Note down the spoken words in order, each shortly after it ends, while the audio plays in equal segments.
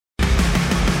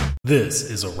This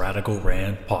is a Radical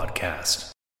Rant podcast.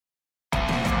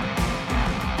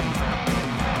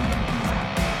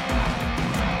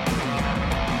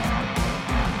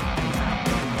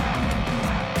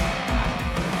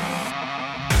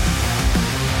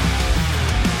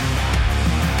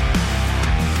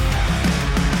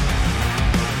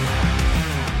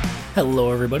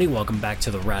 Hello everybody, welcome back to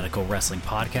the Radical Wrestling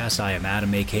Podcast. I am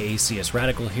Adam, aka CS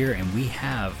Radical here, and we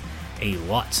have a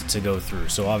lot to go through.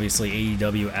 So obviously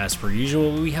AEW, as per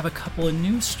usual, we have a couple of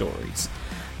news stories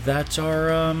that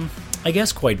are, I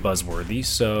guess, quite buzzworthy.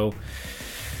 So,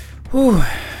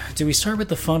 do we start with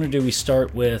the fun or do we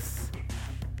start with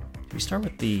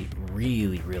the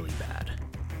really, really bad?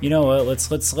 You know what?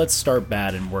 Let's start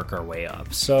bad and work our way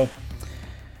up. So,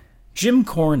 Jim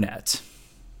Cornette.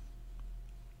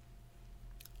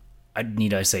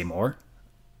 Need I say more?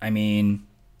 I mean,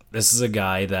 this is a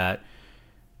guy that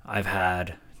I've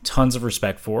had tons of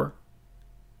respect for,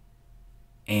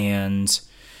 and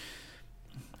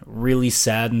really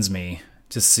saddens me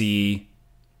to see,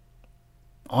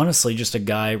 honestly, just a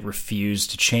guy refuse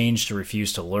to change, to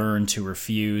refuse to learn, to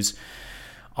refuse,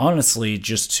 honestly,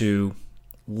 just to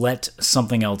let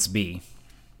something else be.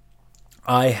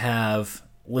 I have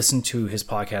listened to his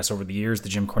podcast over the years, the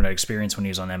Jim Cornette Experience, when he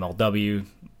was on MLW,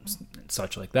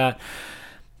 such like that.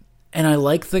 And I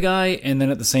liked the guy, and then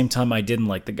at the same time, I didn't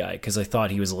like the guy because I thought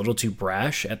he was a little too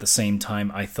brash. At the same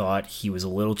time, I thought he was a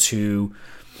little too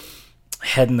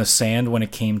head in the sand when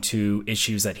it came to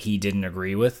issues that he didn't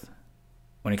agree with,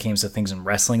 when it came to things in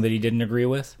wrestling that he didn't agree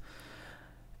with.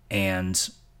 And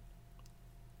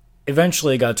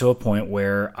eventually it got to a point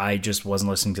where I just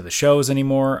wasn't listening to the shows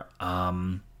anymore.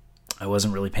 I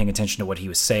wasn't really paying attention to what he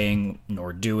was saying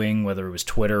nor doing, whether it was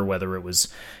Twitter, whether it was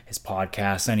his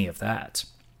podcast, any of that.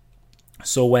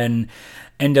 So when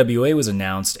NWA was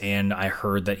announced and I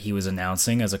heard that he was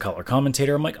announcing as a color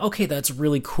commentator, I'm like, okay, that's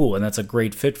really cool and that's a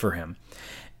great fit for him.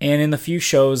 And in the few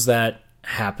shows that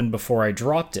happened before I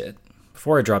dropped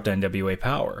NWA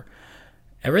Power,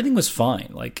 everything was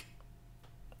fine. Like,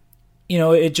 you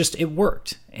know, it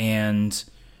worked. And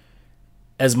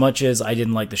as much as I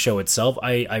didn't like the show itself,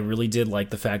 I really did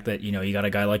like the fact that, you know, you got a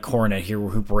guy like Cornette here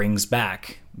who brings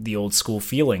back the old school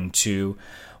feeling to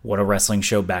what a wrestling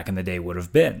show back in the day would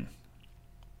have been.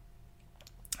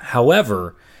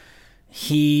 However,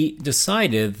 he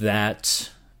decided that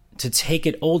to take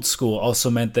it old school also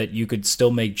meant that you could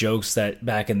still make jokes that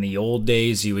back in the old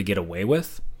days you would get away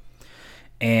with.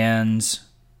 And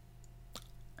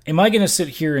am I going to sit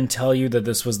here and tell you that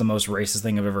this was the most racist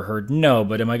thing I've ever heard? No,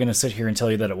 but am I going to sit here and tell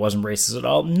you that it wasn't racist at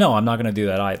all? No, I'm not going to do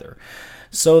that either.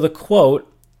 So the quote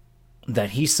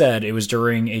that he said, it was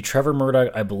during a Trevor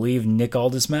Murdoch, I believe, Nick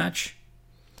Aldis match.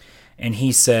 And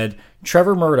he said,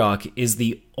 Trevor Murdoch is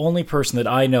the only person that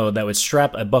I know that would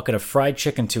strap a bucket of fried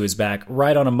chicken to his back,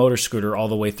 ride on a motor scooter all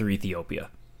the way through Ethiopia.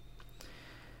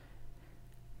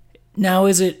 Now,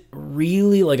 is it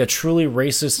really like a truly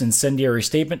racist, incendiary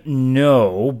statement?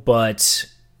 No, but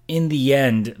in the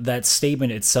end, that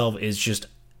statement itself is just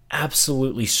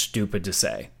absolutely stupid to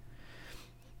say.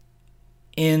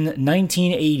 In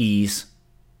 1980s,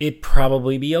 it'd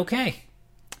probably be okay.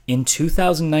 In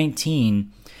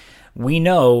 2019, we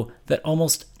know that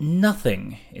almost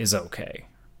nothing is okay.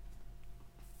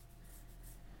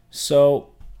 So,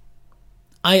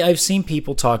 I've seen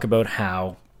people talk about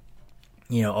how,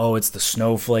 you know, oh, it's the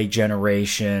snowflake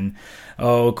generation.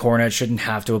 Oh, Cornette shouldn't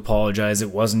have to apologize.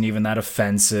 It wasn't even that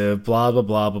offensive. Blah, blah,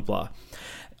 blah, blah, blah.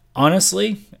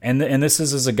 Honestly, and this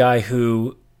is as a guy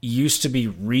who used to be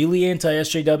really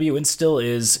anti-SJW and still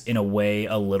is, in a way,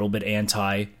 a little bit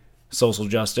anti-social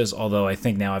justice, although I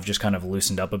think now I've just kind of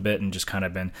loosened up a bit and just kind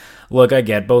of been, look, I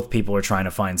get both people are trying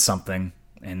to find something,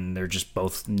 and they're just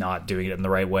both not doing it in the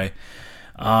right way.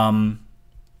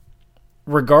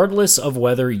 Regardless of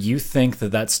whether you think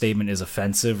that that statement is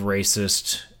offensive,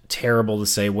 racist, terrible to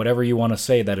say, whatever you want to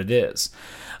say that it is,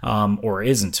 or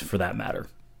isn't for that matter.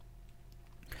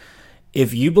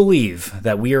 If you believe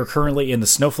that we are currently in the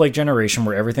snowflake generation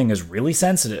where everything is really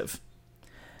sensitive,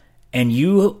 and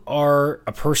you are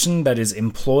a person that is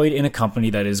employed in a company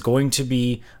that is going to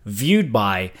be viewed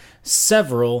by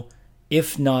several,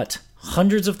 if not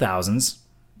hundreds of thousands,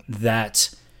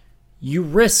 that you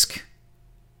risk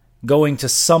going to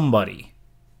somebody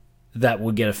that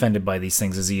would get offended by these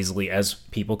things as easily as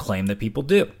people claim that people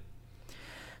do.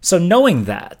 So knowing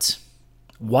that,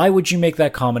 why would you make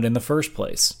that comment in the first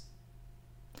place?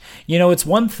 You know, it's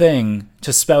one thing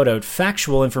to spout out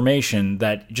factual information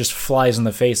that just flies in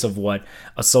the face of what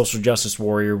a social justice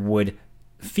warrior would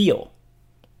feel.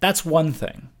 That's one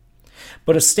thing.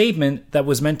 But a statement that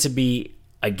was meant to be,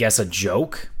 I guess, a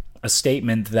joke, a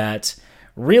statement that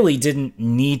really didn't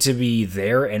need to be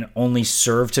there and only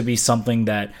serve to be something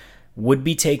that would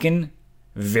be taken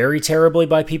very terribly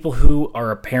by people who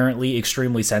are apparently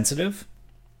extremely sensitive,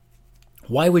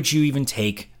 why would you even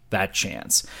take that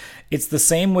chance? It's the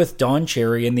same with Don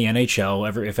Cherry in the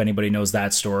NHL. If anybody knows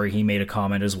that story, he made a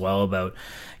comment as well about,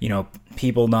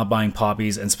 people not buying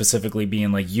poppies and specifically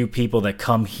being like, you people that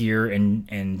come here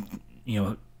and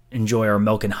enjoy our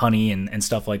milk and honey and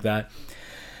stuff like that.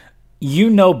 You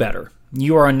know better.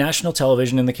 You are on national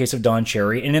television in the case of Don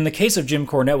Cherry, and in the case of Jim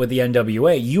Cornette with the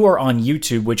NWA, you are on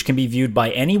YouTube, which can be viewed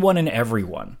by anyone and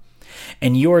everyone.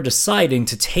 And you are deciding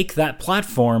to take that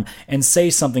platform and say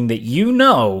something that you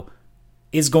know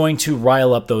is going to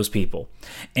rile up those people.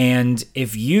 And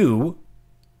if you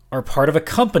are part of a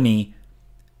company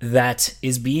that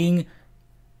is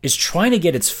trying to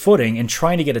get its footing and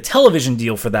trying to get a television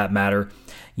deal for that matter,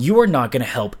 you are not going to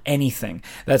help anything.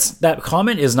 That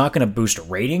comment is not going to boost a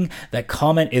rating. That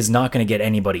comment is not going to get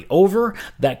anybody over.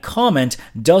 That comment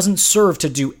doesn't serve to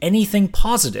do anything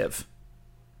positive.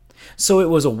 So it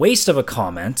was a waste of a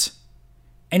comment,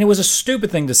 and it was a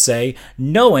stupid thing to say,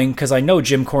 knowing, because I know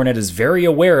Jim Cornette is very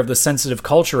aware of the sensitive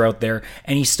culture out there,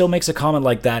 and he still makes a comment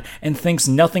like that and thinks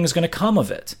nothing is going to come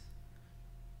of it.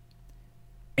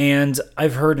 And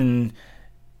I've heard in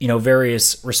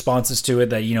various responses to it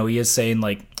that, he is saying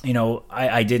like,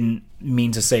 I didn't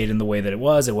mean to say it in the way that it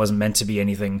wasn't meant to be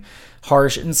anything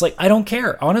harsh. And it's like, I don't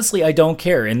care. Honestly, I don't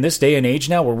care. In this day and age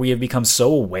now where we have become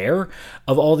so aware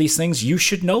of all these things, you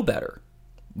should know better.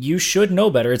 You should know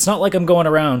better. It's not like I'm going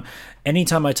around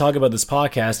anytime I talk about this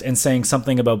podcast and saying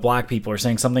something about black people or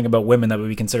saying something about women that would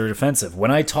be considered offensive.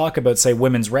 When I talk about, say,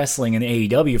 women's wrestling in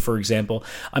AEW, for example,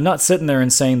 I'm not sitting there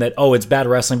and saying that, it's bad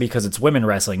wrestling because it's women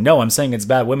wrestling. No, I'm saying it's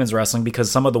bad women's wrestling because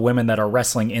some of the women that are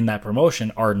wrestling in that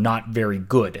promotion are not very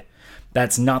good.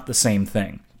 That's not the same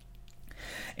thing.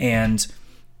 And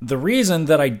the reason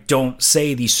that I don't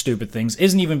say these stupid things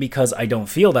isn't even because I don't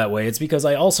feel that way. It's because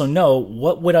I also know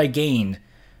what would I gain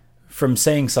from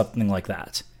saying something like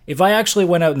that. If I actually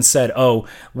went out and said,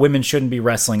 women shouldn't be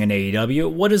wrestling in AEW,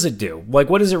 what does it do? Like,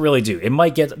 what does it really do? It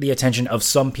might get the attention of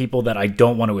some people that I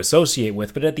don't want to associate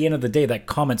with, but at the end of the day, that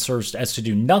comment serves as to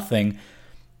do nothing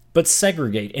but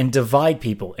segregate and divide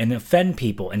people and offend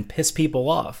people and piss people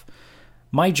off.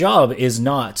 My job is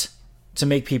not to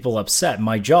make people upset.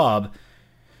 My job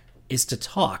is to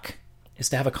talk, is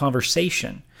to have a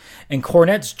conversation. And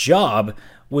Cornette's job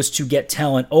was to get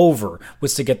talent over,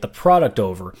 was to get the product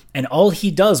over. And all he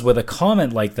does with a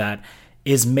comment like that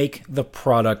is make the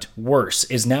product worse,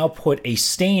 is now put a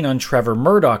stain on Trevor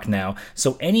Murdoch now.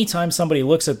 So anytime somebody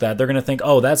looks at that, they're going to think,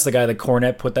 that's the guy that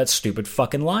Cornette put that stupid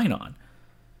fucking line on.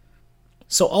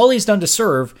 So all he's done to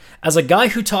serve, as a guy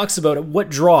who talks about what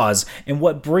draws and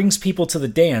what brings people to the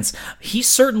dance, he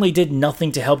certainly did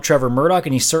nothing to help Trevor Murdoch,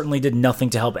 and he certainly did nothing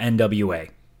to help NWA.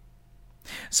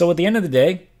 So at the end of the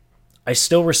day, I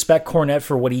still respect Cornette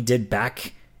for what he did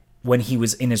back when he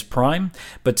was in his prime,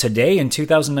 but today in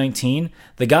 2019,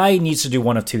 the guy needs to do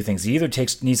one of two things. He either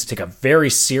needs to take a very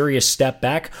serious step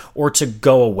back or to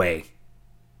go away.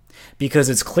 Because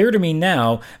it's clear to me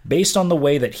now, based on the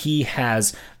way that he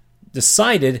has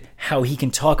decided how he can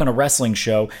talk on a wrestling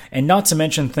show, and not to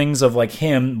mention things of like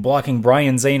him blocking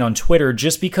Brian Zane on Twitter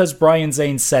just because Brian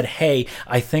Zane said, hey,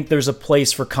 I think there's a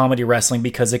place for comedy wrestling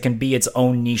because it can be its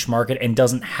own niche market and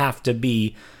doesn't have to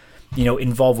be,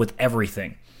 involved with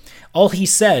everything. All he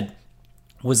said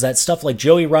was that stuff like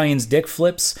Joey Ryan's dick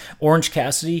flips, Orange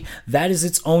Cassidy, that is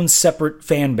its own separate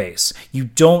fan base. You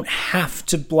don't have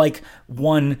to like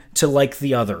one to like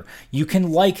the other. You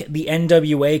can like the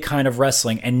NWA kind of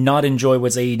wrestling and not enjoy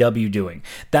what's AEW doing.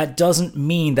 That doesn't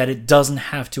mean that it doesn't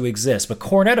have to exist. But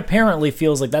Cornette apparently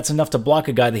feels like that's enough to block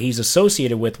a guy that he's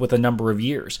associated with a number of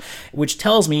years, which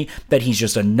tells me that he's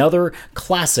just another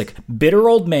classic, bitter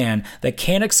old man that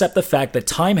can't accept the fact that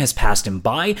time has passed him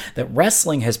by, that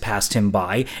wrestling has passed him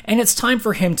by, and it's time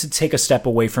for him to take a step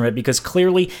away from it because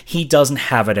clearly he doesn't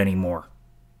have it anymore.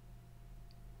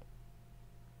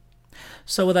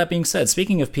 So with that being said,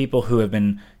 speaking of people who have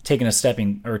been taking a step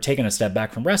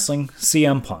back from wrestling,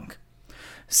 CM Punk.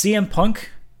 CM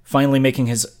Punk finally making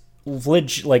his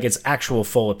its actual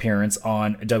full appearance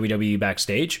on WWE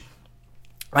Backstage.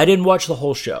 I didn't watch the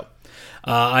whole show.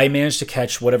 I managed to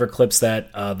catch whatever clips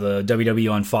that the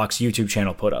WWE on Fox YouTube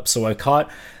channel put up. So I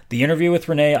caught the interview with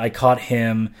Renee, I caught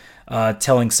him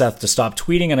telling Seth to stop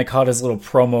tweeting, and I caught his little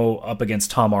promo up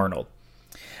against Tom Arnold.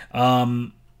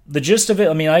 The gist of it,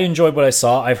 I enjoyed what I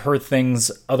saw. I've heard things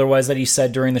otherwise that he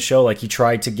said during the show, like he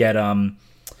tried to get,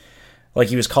 like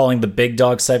he was calling the Big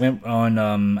Dog segment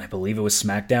on, I believe it was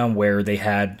SmackDown, where they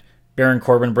had Baron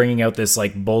Corbin bringing out this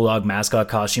like bulldog mascot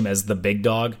costume as the big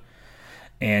dog.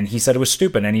 And he said it was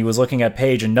stupid. And he was looking at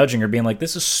Paige and nudging her, being like,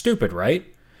 this is stupid, right?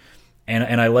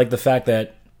 And I like the fact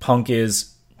that Punk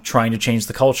is trying to change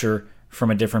the culture from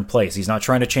a different place. He's not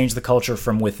trying to change the culture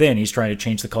from within. He's trying to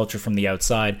change the culture from the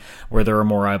outside where there are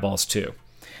more eyeballs too.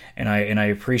 And I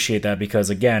appreciate that because,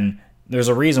 again, there's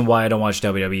a reason why I don't watch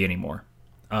WWE anymore.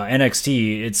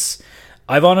 NXT,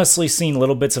 I've honestly seen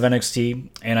little bits of NXT,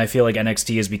 and I feel like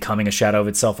NXT is becoming a shadow of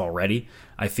itself already.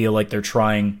 I feel like they're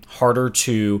trying harder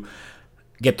to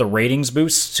get the ratings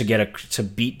boosts to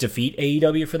defeat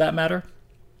AEW for that matter.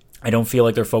 I don't feel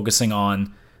like they're focusing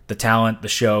on the talent, the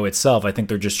show itself. I think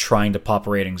they're just trying to pop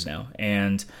ratings now.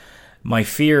 And my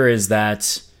fear is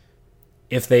that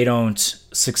if they don't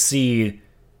succeed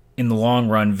in the long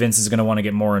run, Vince is going to want to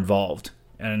get more involved.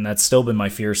 And that's still been my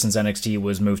fear since NXT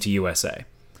was moved to USA.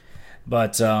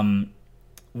 But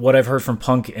what I've heard from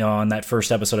Punk on that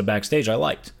first episode of Backstage, I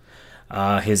liked.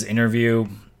 His interview,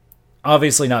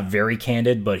 obviously not very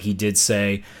candid, but he did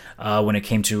say when it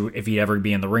came to if he'd ever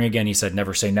be in the ring again, he said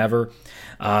never say never.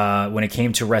 When it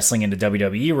came to wrestling in the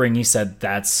WWE ring, he said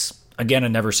that's, again, a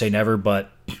never say never,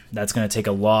 but that's going to take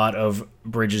a lot of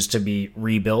bridges to be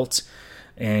rebuilt.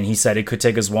 And he said it could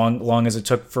take as long as it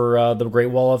took for the Great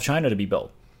Wall of China to be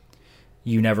built.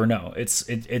 You never know.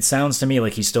 It sounds to me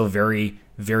like he's still very,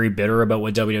 very bitter about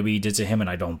what WWE did to him, and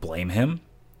I don't blame him.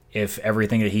 If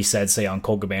everything that he said, say, on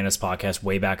Colt Cabana's podcast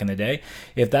way back in the day,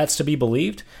 if that's to be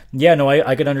believed, yeah, no,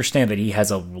 I could understand that he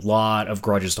has a lot of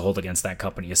grudges to hold against that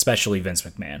company, especially Vince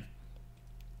McMahon.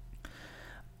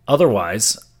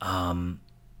 Otherwise, I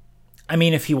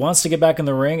mean, if he wants to get back in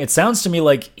the ring, it sounds to me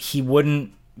like he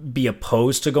wouldn't be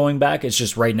opposed to going back. It's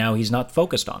just right now he's not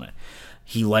focused on it.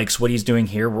 He likes what he's doing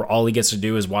here, where all he gets to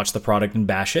do is watch the product and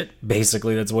bash it.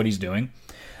 Basically, that's what he's doing.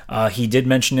 He did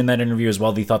mention in that interview as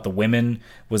well that he thought the women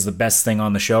was the best thing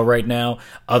on the show right now,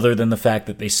 other than the fact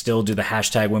that they still do the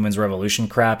hashtag women's revolution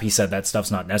crap. He said that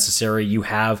stuff's not necessary. You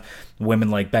have women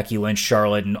like Becky Lynch,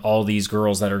 Charlotte, and all these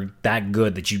girls that are that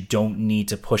good that you don't need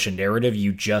to push a narrative.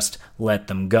 You just let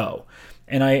them go.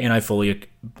 And I fully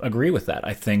agree with that.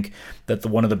 I think that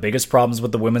one of the biggest problems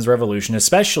with the women's revolution,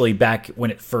 especially back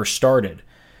when it first started,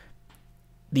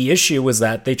 the issue was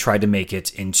that they tried to make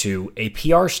it into a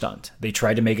PR stunt. They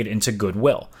tried to make it into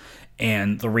goodwill.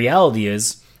 And the reality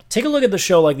is, take a look at the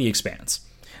show like The Expanse.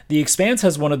 The Expanse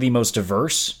has one of the most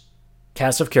diverse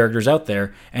cast of characters out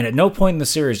there, and at no point in the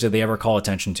series did they ever call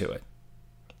attention to it.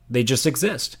 They just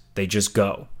exist. They just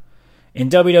go. In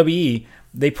WWE,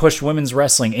 they pushed women's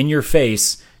wrestling in your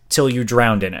face till you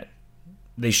drowned in it.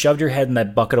 They shoved your head in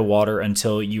that bucket of water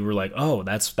until you were like, oh,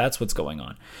 that's what's going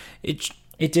on. It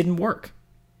didn't work.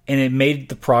 And it made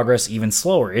the progress even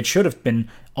slower. It should have been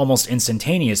almost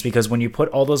instantaneous, because when you put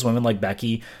all those women like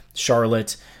Becky,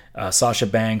 Charlotte, Sasha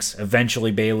Banks,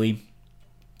 eventually Bayley,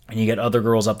 and you get other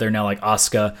girls up there now like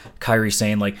Asuka, Kairi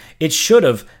Sane, like, it should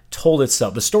have told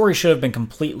itself. The story should have been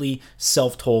completely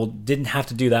self-told, didn't have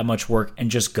to do that much work, and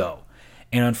just go.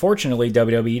 And unfortunately,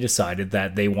 WWE decided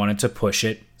that they wanted to push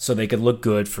it so they could look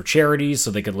good for charities, so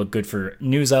they could look good for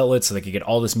news outlets, so they could get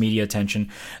all this media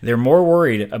attention. They're more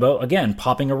worried about, again,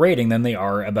 popping a rating than they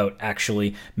are about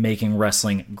actually making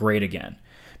wrestling great again.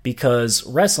 Because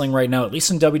wrestling right now, at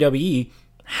least in WWE,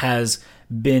 has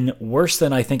been worse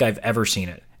than I think I've ever seen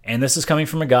it. And this is coming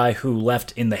from a guy who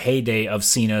left in the heyday of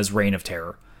Cena's reign of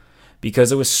terror,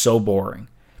 because it was so boring.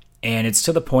 And it's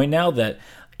to the point now that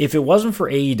if it wasn't for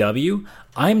AEW,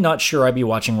 I'm not sure I'd be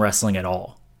watching wrestling at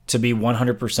all, to be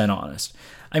 100% honest.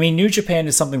 I mean, New Japan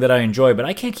is something that I enjoy, but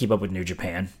I can't keep up with New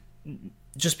Japan.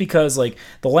 Just because, like,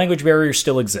 the language barrier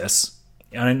still exists,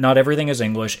 and not everything is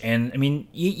English, and, I mean,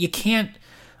 you can't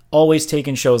always take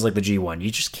in shows like the G1. You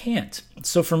just can't.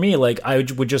 So for me, like, I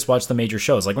would just watch the major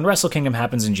shows. Like, when Wrestle Kingdom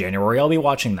happens in January, I'll be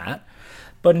watching that.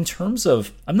 But in terms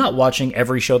of, I'm not watching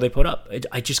every show they put up.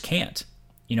 I just can't.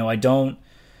 You know, I don't.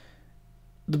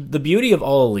 The beauty of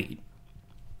All Elite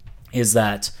is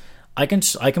that I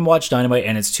can watch Dynamite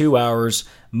and it's 2 hours.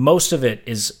 Most of it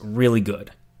is really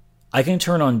good. I can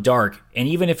turn on Dark, and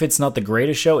even if it's not the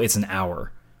greatest show, it's an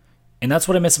hour. And that's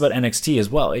what I miss about NXT as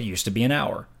well. It used to be an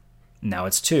hour. Now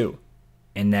it's 2.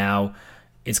 And now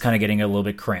it's kind of getting a little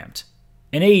bit cramped.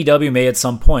 And AEW may at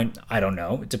some point, I don't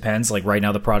know, it depends. Like right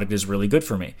now the product is really good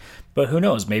for me. But who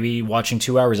knows, maybe watching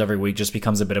 2 hours every week just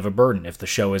becomes a bit of a burden if the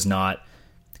show is not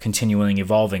continuing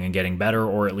evolving and getting better,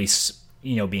 or at least,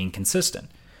 you know, being consistent.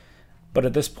 But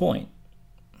at this point,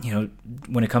 you know,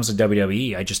 when it comes to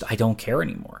WWE, I don't care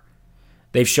anymore.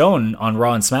 They've shown on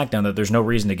Raw and SmackDown that there's no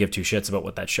reason to give two shits about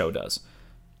what that show does.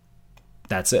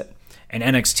 That's it. And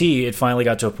NXT, it finally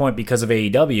got to a point because of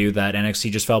AEW that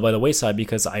NXT just fell by the wayside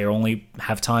because I only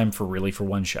have time for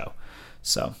one show.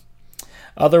 So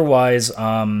otherwise,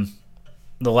 the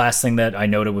last thing that I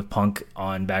noted with Punk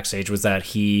on Backstage was that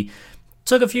he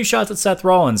took a few shots at Seth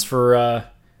Rollins for,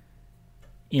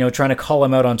 trying to call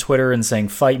him out on Twitter and saying,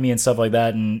 fight me and stuff like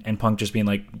that. And Punk just being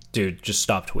like, dude, just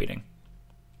stop tweeting.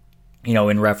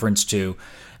 In reference to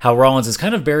how Rollins has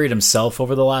kind of buried himself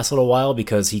over the last little while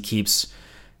because he keeps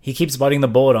biting the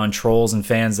bullet on trolls and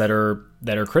fans that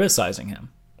are criticizing him.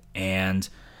 And,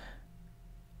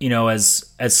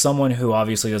 as someone who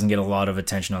obviously doesn't get a lot of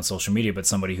attention on social media, but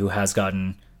somebody who has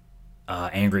gotten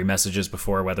angry messages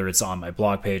before, whether it's on my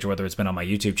blog page or whether it's been on my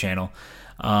YouTube channel,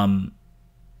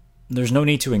 there's no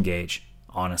need to engage,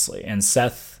 honestly. And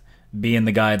Seth being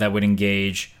the guy that would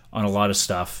engage on a lot of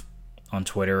stuff on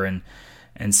Twitter and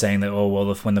saying that, oh,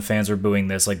 well, when the fans are booing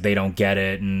this, like, they don't get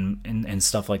it and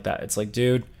stuff like that. It's like,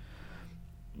 dude,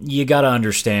 you got to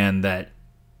understand that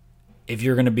if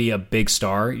you're going to be a big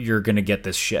star, you're going to get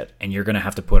this shit and you're going to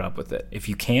have to put up with it. If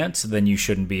you can't, then you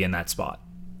shouldn't be in that spot.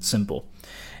 Simple.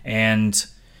 And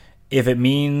if it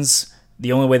means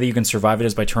the only way that you can survive it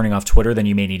is by turning off Twitter, then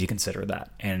you may need to consider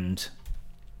that. And,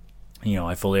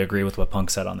 I fully agree with what Punk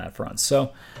said on that front.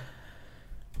 So,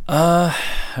 I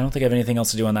don't think I have anything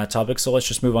else to do on that topic, so let's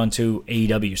just move on to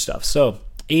AEW stuff. So,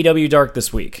 AEW Dark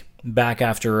this week, back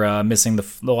after missing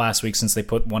the last week since they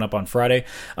put one up on Friday.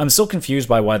 I'm still confused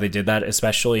by why they did that,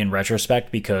 especially in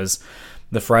retrospect, because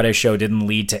the Friday show didn't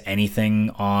lead to anything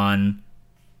on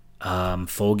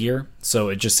Full Gear, so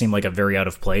it just seemed like a very out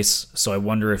of place. So I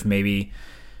wonder if maybe,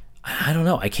 I don't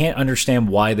know, I can't understand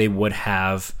why they would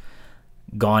have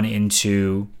gone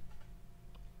into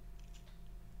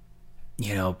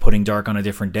putting Dark on a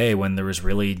different day when there was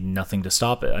really nothing to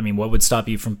stop it. I mean, what would stop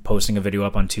you from posting a video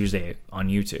up on Tuesday on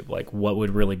YouTube? Like, what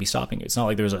would really be stopping you? It's not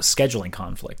like there was a scheduling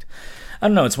conflict. I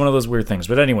don't know. It's one of those weird things.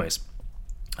 But anyways,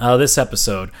 this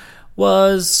episode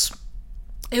was,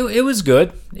 it was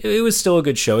good. It was still a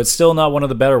good show. It's still not one of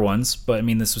the better ones, but I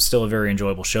mean, this was still a very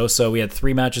enjoyable show. So we had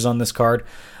 3 matches on this card.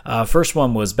 First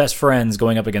one was Best Friends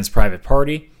going up against Private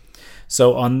Party.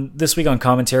 So on this week on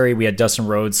commentary, we had Dustin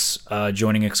Rhodes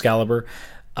joining Excalibur.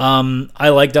 I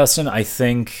like Dustin. I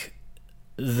think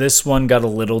this one got a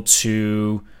little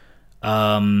too...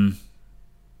 I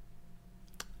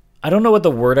don't know what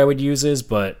the word I would use is,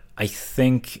 but I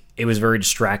think it was very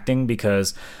distracting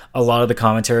because a lot of the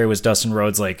commentary was Dustin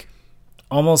Rhodes like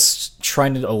almost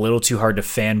trying a little too hard to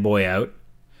fanboy out.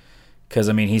 Because,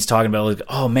 I mean, he's talking about like,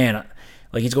 oh, man,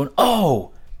 like he's going,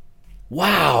 oh,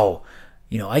 wow.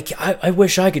 I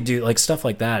wish I could do like stuff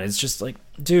like that. It's just like,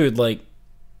 dude, like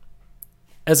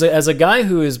as a guy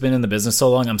who has been in the business so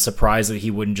long, I'm surprised that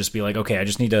he wouldn't just be like, okay, I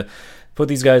just need to put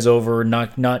these guys over,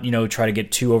 not try to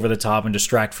get too over the top and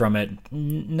distract from it.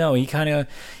 No, he kind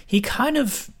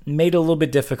of made it a little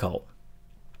bit difficult.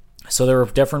 So there were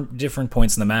different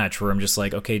points in the match where I'm just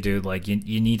like, okay, dude, like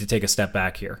you need to take a step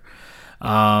back here.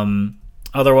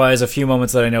 Otherwise, a few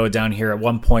moments that I know down here. At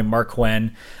one point, Mark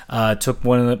Quinn took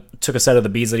a set of the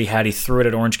beads that he had. He threw it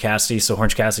at Orange Cassidy, so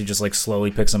Orange Cassidy just like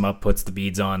slowly picks them up, puts the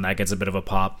beads on. That gets a bit of a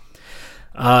pop.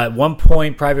 At one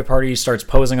point, Private Party starts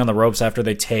posing on the ropes after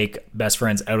they take Best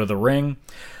Friends out of the ring.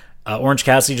 Orange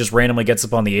Cassidy just randomly gets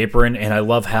up on the apron, and I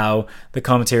love how the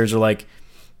commentators are like,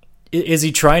 is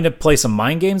he trying to play some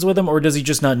mind games with him, or does he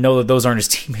just not know that those aren't his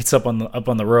teammates up on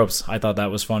the ropes? I thought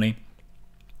that was funny.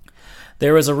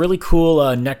 There was a really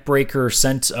cool neck breaker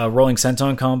rolling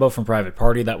senton combo from Private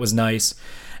Party. That was nice.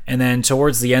 And then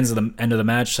towards the end of the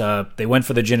match, they went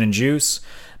for the gin and juice,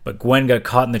 but Gwen got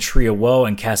caught in the tree of woe,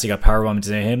 and Cassie got powerbombed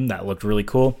into him. That looked really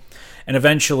cool. And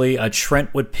eventually,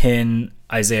 Trent would pin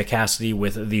Isaiah Cassidy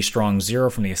with the Strong Zero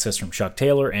from the assist from Chuck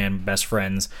Taylor, and Best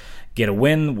Friends get a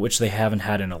win, which they haven't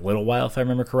had in a little while, if I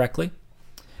remember correctly.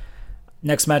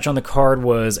 Next match on the card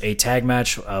was a tag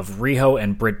match of Riho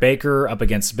and Britt Baker up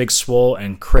against Big Swole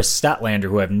and Chris Statlander,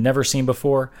 who I've never seen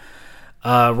before.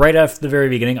 Right after the very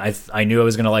beginning, I knew I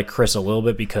was going to like Chris a little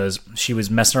bit because she was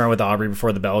messing around with Aubrey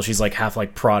before the bell. She's like half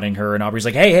like prodding her, and Aubrey's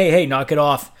like, hey, knock it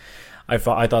off. I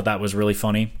thought that was really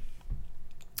funny.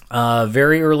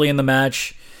 Very early in the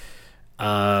match,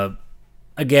 again,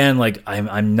 like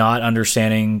I'm not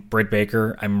understanding Britt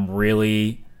Baker. I'm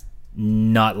really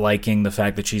not liking the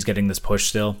fact that she's getting this push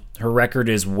still. Her record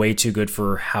is way too good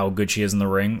for how good she is in the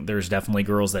ring. There's definitely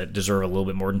girls that deserve a little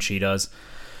bit more than she does.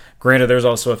 Granted, there's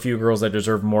also a few girls that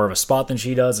deserve more of a spot than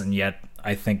she does, and yet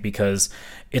I think because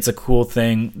it's a cool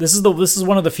thing. This is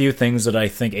one of the few things that I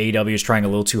think AEW is trying a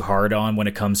little too hard on when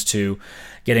it comes to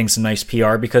getting some nice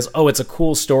PR, because it's a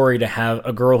cool story to have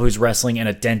a girl who's wrestling and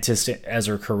a dentist as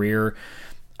her career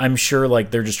I'm sure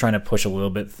like they're just trying to push a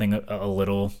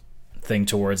little thing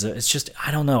towards it. It's just,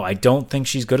 I don't know. I don't think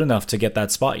she's good enough to get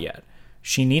that spot yet.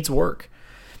 She needs work.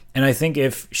 And I think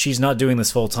if she's not doing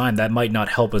this full time, that might not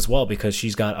help as well because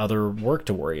she's got other work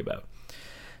to worry about.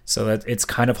 So that it's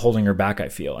kind of holding her back, I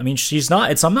feel. I mean,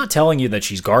 I'm not telling you that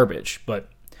she's garbage, but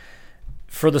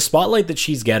for the spotlight that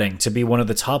she's getting to be one of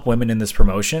the top women in this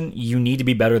promotion, you need to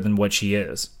be better than what she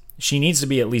is. She needs to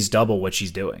be at least double what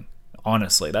she's doing.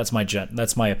 Honestly, that's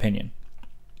my opinion.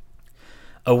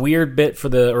 A weird bit for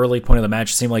the early point of the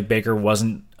match. It seemed like Baker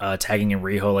wasn't tagging in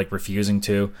Riho, like refusing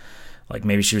to. Like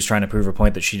maybe she was trying to prove her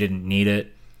point that she didn't need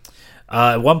it.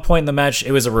 At one point in the match,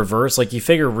 it was a reverse. Like you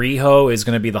figure Riho is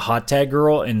going to be the hot tag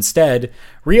girl. Instead,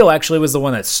 Riho actually was the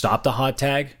one that stopped the hot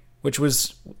tag, which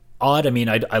was odd. I mean,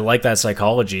 I like that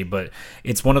psychology, but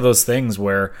it's one of those things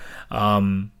where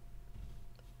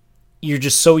you're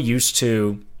just so used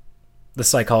to the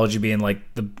psychology being like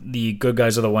the good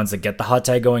guys are the ones that get the hot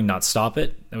tag going, not stop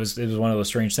it. It was one of those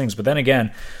strange things. But then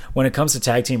again, when it comes to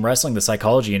tag team wrestling, the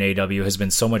psychology in AEW has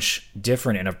been so much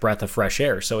different and a breath of fresh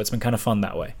air. So it's been kind of fun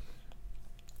that way.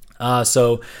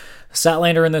 So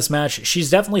Statlander in this match, she's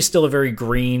definitely still a very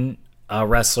green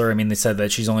wrestler. I mean, they said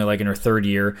that she's only like in her third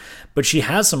year, but she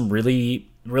has some really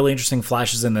interesting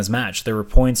flashes in this match. There were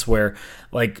points where,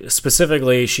 like,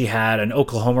 specifically she had an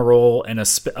Oklahoma roll and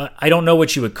I don't know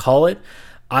what you would call it.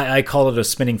 I call it a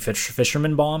spinning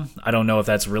fisherman bomb. I don't know if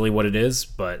that's really what it is,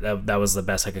 but that was the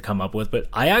best I could come up with. But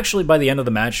I actually, by the end of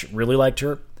the match, really liked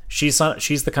her. She's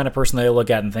the kind of person that I look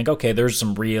at and think, okay, there's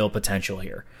some real potential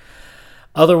here.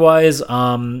 Otherwise,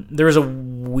 there was a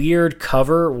weird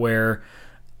cover where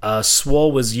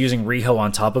Swole was using Riho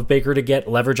on top of Baker to get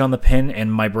leverage on the pin,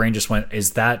 and my brain just went,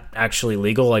 is that actually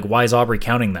legal? Like, why is Aubrey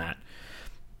counting that?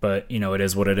 But, you know, it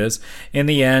is what it is. In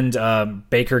the end,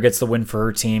 Baker gets the win for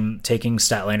her team, taking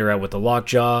Statlander out with the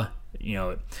lockjaw, you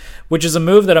know, which is a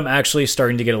move that I'm actually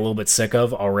starting to get a little bit sick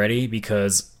of already,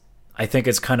 because I think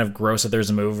it's kind of gross that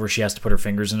there's a move where she has to put her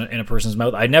fingers in a person's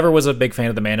mouth. I never was a big fan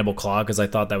of the mandible claw because I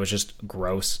thought that was just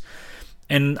gross.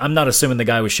 And I'm not assuming the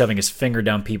guy was shoving his finger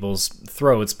down people's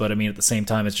throats, but I mean, at the same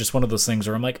time, it's just one of those things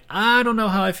where I'm like, I don't know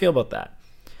how I feel about that.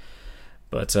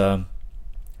 But that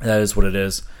is what it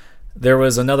is. There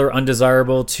was another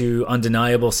undesirable to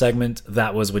undeniable segment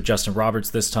that was with Justin Roberts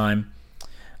this time.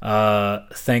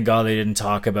 Thank God they didn't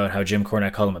talk about how Jim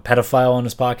Cornette called him a pedophile on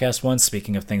his podcast once.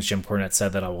 Speaking of things Jim Cornette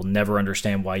said that I will never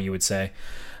understand why you would say.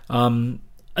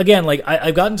 Again, like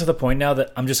I've gotten to the point now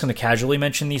that I'm just going to casually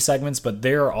mention these segments, but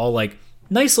they're all like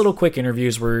nice little quick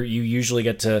interviews where you usually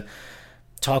get to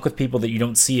talk with people that you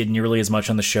don't see nearly as much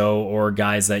on the show, or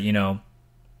guys that, you know,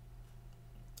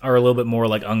 are a little bit more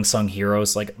like unsung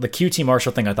heroes. Like the QT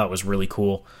Marshall thing I thought was really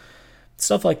cool.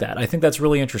 Stuff like that. I think that's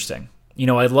really interesting. You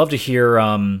know, I'd love to hear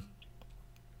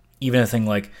even a thing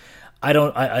like, I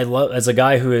love, as a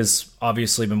guy who has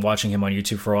obviously been watching him on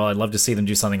YouTube for a while, I'd love to see them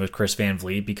do something with Chris Van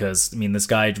Vliet, because, I mean, this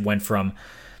guy went from,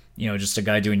 you know, just a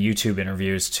guy doing YouTube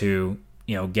interviews to,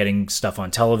 you know, getting stuff on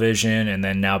television and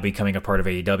then now becoming a part of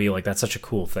AEW. Like, that's such a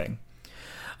cool thing.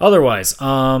 Otherwise,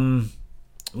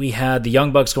 we had the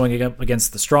Young Bucks going up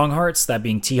against the Strong Hearts, that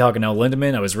being T-Hawk and El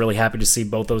Lindaman. I was really happy to see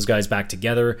both those guys back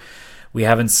together. We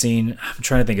haven't seen, I'm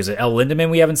trying to think, is it El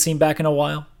Lindaman we haven't seen back in a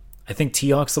while? I think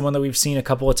T-Hawk's the one that we've seen a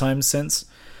couple of times since.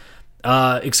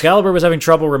 Excalibur was having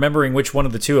trouble remembering which one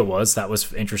of the two it was. That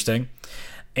was interesting.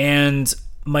 And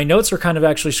my notes are kind of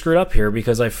actually screwed up here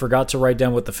because I forgot to write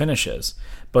down what the finish is.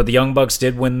 But the Young Bucks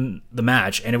did win the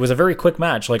match, and it was a very quick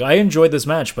match. Like, I enjoyed this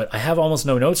match, but I have almost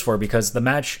no notes for it because the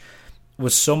match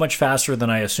was so much faster than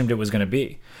I assumed it was going to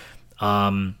be.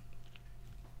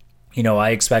 You know, I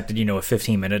expected, you know, a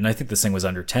 15-minute, and I think this thing was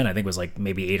under 10. I think it was like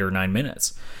maybe 8 or 9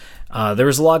 minutes. There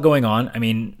was a lot going on. I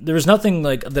mean, there's nothing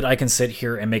like that I can sit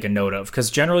here and make a note of, because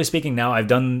generally speaking now I've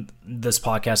done this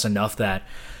podcast enough that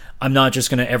I'm not just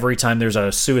going to, every time there's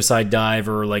a suicide dive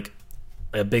or like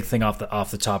a big thing off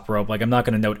the top rope, like I'm not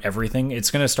going to note everything. It's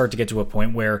going to start to get to a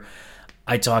point where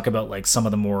I talk about like some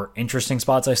of the more interesting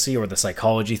spots I see or the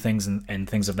psychology things and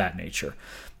things of that nature.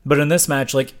 But in this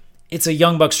match, like, it's a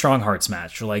Young Bucks Strong Hearts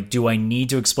match. Like, do I need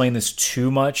to explain this too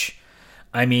much?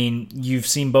 I mean, you've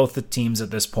seen both the teams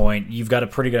at this point. You've got a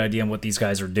pretty good idea on what these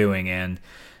guys are doing. And,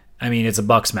 I mean, it's a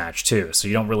Bucks match, too, so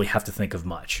you don't really have to think of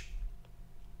much.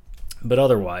 But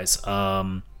otherwise,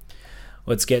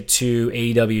 let's get to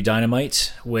AEW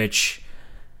Dynamite, which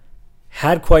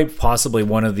had quite possibly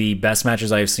one of the best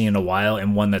matches I've seen in a while,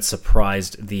 and one that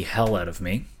surprised the hell out of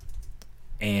me.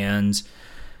 And,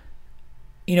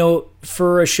 you know,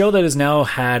 for a show that has now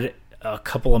had a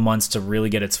couple of months to really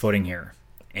get its footing here,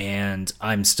 and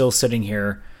I'm still sitting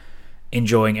here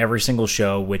enjoying every single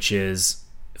show, which is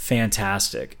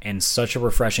fantastic and such a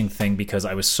refreshing thing, because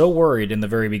I was so worried in the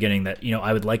very beginning that,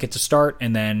 I would like it to start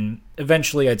and then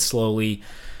eventually I'd slowly,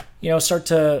 start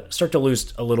to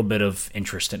lose a little bit of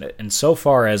interest in it. And so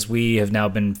far, as we have now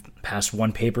been past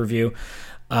one pay-per-view,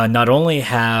 not only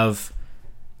have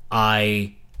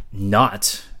I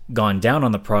not gone down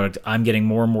on the product, I'm getting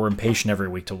more and more impatient every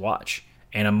week to watch,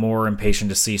 and I'm more impatient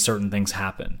to see certain things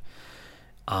happen.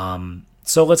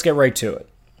 So let's get right to it.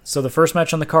 So the first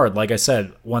match on the card, like I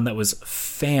said, one that was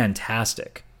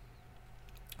fantastic.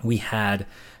 We had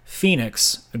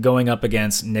Phoenix going up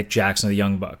against Nick Jackson of the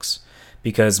Young Bucks,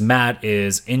 because Matt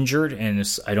is injured and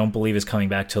I don't believe is coming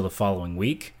back till the following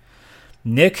week.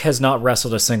 Nick has not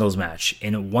wrestled a singles match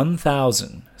in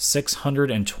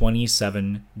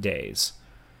 1,627 days,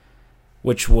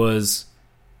 which was,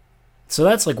 so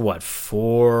that's like what,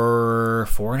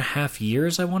 4.5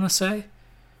 years, I want to say?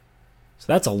 So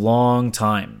that's a long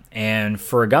time. And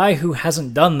for a guy who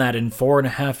hasn't done that in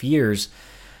 4.5 years,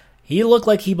 he looked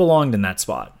like he belonged in that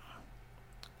spot.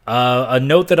 A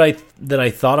note that I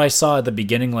thought I saw at the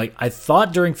beginning, like I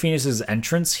thought during Phoenix's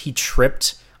entrance, he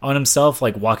tripped on himself,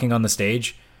 like walking on the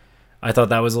stage. I thought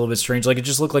that was a little bit strange. Like it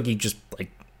just looked like he just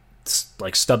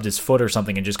like stubbed his foot or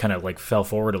something and just kind of like fell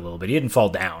forward a little bit. He didn't fall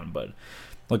down, but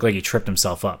looked like he tripped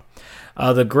himself up.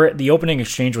 The opening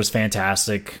exchange was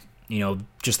fantastic.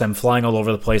 Just them flying all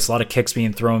over the place. A lot of kicks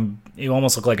being thrown. It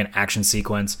almost looked like an action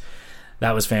sequence.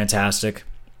 That was fantastic.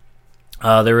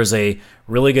 There was a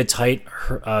really good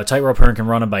tightrope hurricane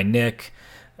run by Nick.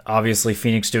 Obviously,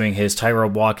 Phoenix doing his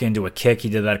tightrope walk into a kick. He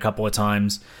did that a couple of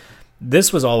times.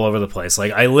 This was all over the place.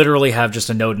 Like, I literally have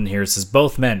just a note in here. It says,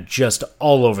 both men just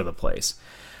all over the place.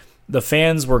 The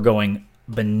fans were going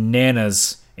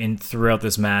bananas throughout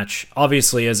this match.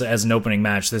 Obviously, as an opening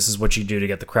match, this is what you do to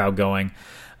get the crowd going.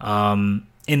 In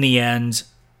the end,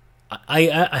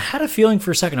 I had a feeling for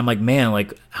a second. I'm like, man,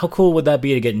 like how cool would that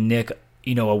be to get Nick,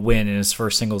 a win in his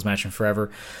first singles match in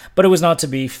forever? But it was not to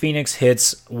be. Phoenix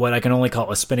hits what I can only call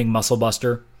a spinning muscle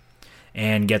buster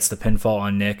and gets the pinfall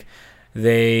on Nick.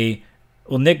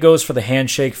 Nick goes for the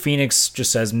handshake. Phoenix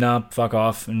just says, nah, fuck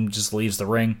off, and just leaves the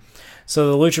ring.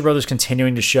 So the Lucha Brothers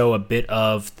continuing to show a bit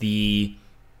of the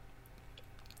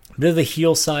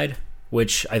heel side,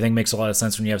 which I think makes a lot of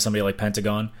sense when you have somebody like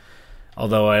Pentagon.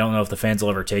 Although I don't know if the fans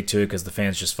will ever take to it, because the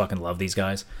fans just fucking love these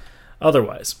guys.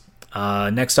 Otherwise,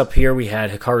 next up here we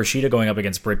had Hikaru Shida going up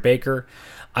against Britt Baker.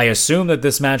 I assumed that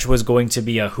this match was going to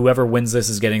be whoever wins this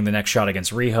is getting the next shot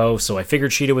against Riho, so I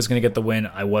figured Shida was going to get the win.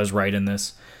 I was right in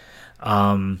this.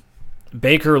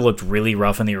 Baker looked really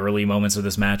rough in the early moments of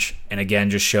this match, and again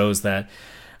just shows that,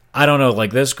 I don't know,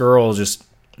 like this girl just,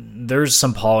 there's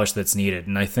some polish that's needed.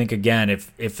 And I think, again,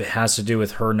 if it has to do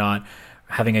with her not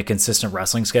having a consistent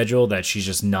wrestling schedule, that she's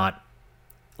just not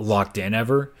locked in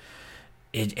ever,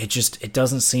 it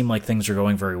doesn't seem like things are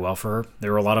going very well for her.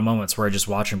 There were a lot of moments where I just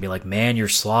watch her and be like, man, you're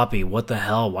sloppy. What the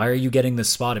hell? Why are you getting this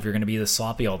spot if you're going to be this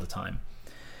sloppy all the time?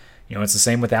 It's the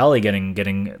same with Allie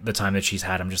getting the time that she's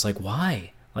had. I'm just like,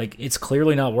 why? Like, it's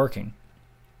clearly not working.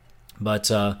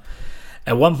 But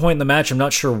at one point in the match, I'm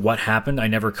not sure what happened. I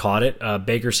never caught it.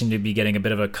 Baker seemed to be getting a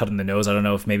bit of a cut in the nose. I don't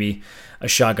know if maybe a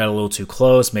shot got a little too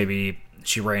close. Maybe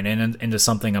she ran into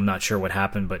something. I'm not sure what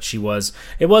happened, but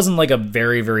it wasn't like a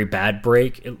very, very bad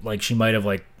break. Like she might have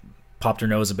like popped her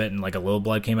nose a bit and like a little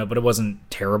blood came out, but it wasn't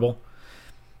terrible.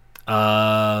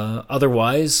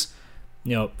 Otherwise,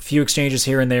 few exchanges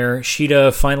here and there.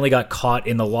 Shida finally got caught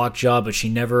in the lockjaw, but she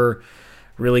never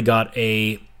really got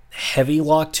a heavy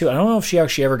lock to it. I don't know if she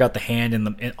actually ever got the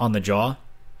hand on the jaw,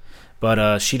 but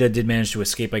Shida did manage to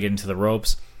escape by getting to the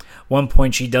ropes. One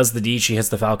point she does the D, she hits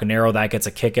the Falcon Arrow, that gets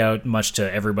a kick out, much to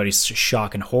everybody's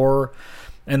shock and horror.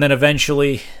 And then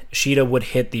eventually Shida would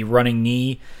hit the running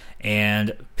knee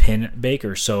and pin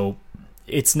Baker. So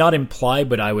it's not implied,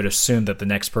 but I would assume that the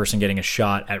next person getting a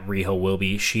shot at Riho will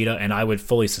be Shida, and I would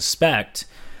fully suspect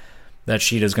that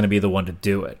Shida is going to be the one to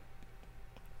do it.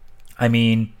 I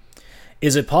mean,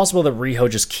 is it possible that Riho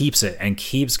just keeps it and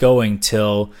keeps going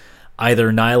till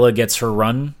either Nyla gets her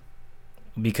run,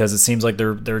 because it seems like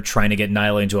they're trying to get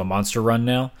Nyla into a monster run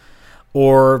now,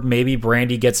 or maybe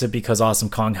Brandy gets it because Awesome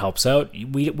Kong helps out?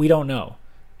 We don't know.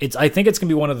 I think it's going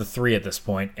to be one of the three at this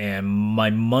point, and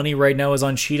my money right now is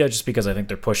on Shida just because I think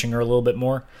they're pushing her a little bit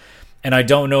more. And I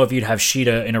don't know if you'd have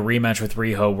Shida in a rematch with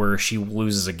Riho where she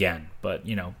loses again, but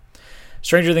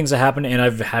stranger things have happened, and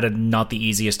I've had not the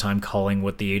easiest time calling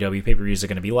what the AEW pay-per-views are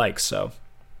going to be like. So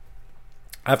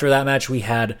after that match, we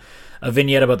had a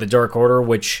vignette about the Dark Order,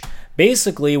 which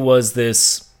basically was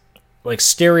this like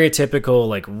stereotypical,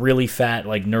 like really fat,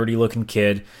 like nerdy looking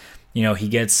kid He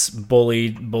gets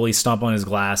bullies stomp on his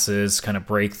glasses, kind of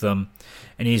break them,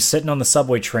 and he's sitting on the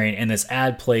subway train, and this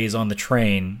ad plays on the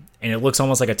train, and it looks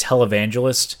almost like a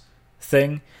televangelist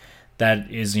thing that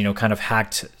is, kind of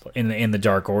hacked in the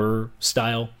Dark Order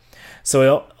style.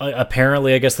 So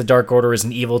apparently, I guess the Dark Order is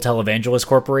an evil televangelist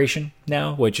corporation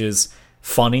now, which is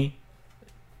funny.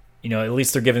 At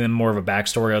least they're giving them more of a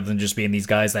backstory other than just being these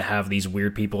guys that have these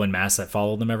weird people in mass that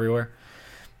follow them everywhere.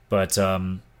 But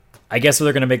I guess if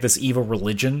they're going to make this evil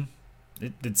religion,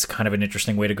 it's kind of an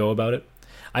interesting way to go about it.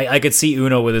 I could see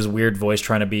Uno with his weird voice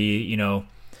trying to be,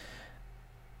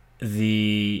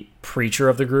 the preacher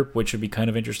of the group, which would be kind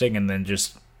of interesting, and then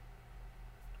just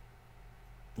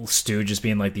Stu just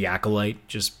being like the acolyte,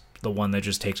 just the one that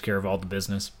just takes care of all the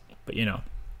business. But,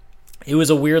 it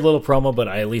was a weird little promo, but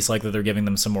I at least like that they're giving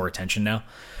them some more attention now.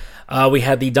 We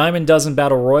had the Diamond Dozen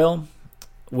Battle Royal,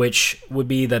 which would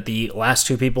be that the last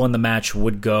two people in the match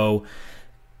would go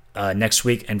next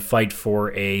week and fight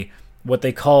for what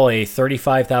they call a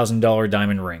 $35,000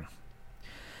 diamond ring.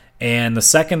 And the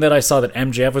second that I saw that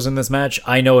MJF was in this match,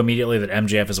 I know immediately that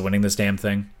MJF is winning this damn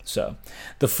thing. So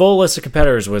the full list of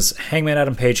competitors was Hangman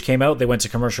Adam Page came out. They went to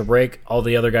commercial break. All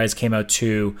the other guys came out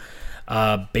to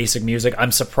Basic Music.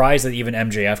 I'm surprised that even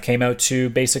MJF came out to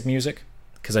Basic Music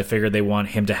because I figured they want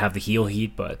him to have the heel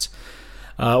heat. But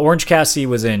Orange Cassidy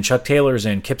was in. Chuck Taylor's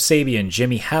in. Kip Sabian,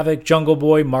 Jimmy Havoc, Jungle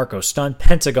Boy, Marco Stunt,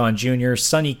 Pentagon Jr.,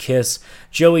 Sonny Kiss,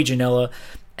 Joey Janela,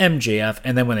 MJF,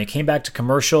 and then when they came back to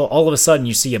commercial, all of a sudden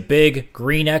you see a big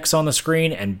green X on the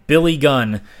screen and Billy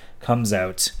Gunn comes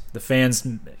out. The fans,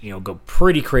 go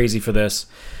pretty crazy for this,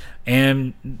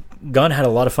 and Gunn had a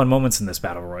lot of fun moments in this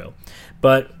Battle Royal.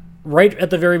 But right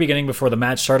at the very beginning, before the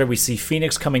match started, we see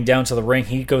Phoenix coming down to the ring.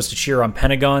 He goes to cheer on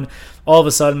Pentagon. All of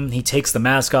a sudden, he takes the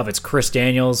mask off. It's Chris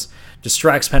Daniels,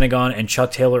 distracts Pentagon, and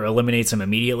Chuck Taylor eliminates him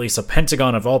immediately. So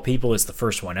Pentagon, of all people, is the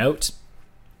first one out.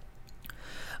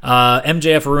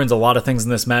 MJF ruins a lot of things in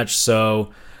this match,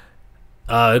 so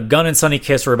Gunn and Sonny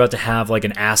Kiss were about to have like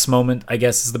an ass moment, I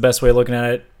guess is the best way of looking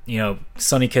at it.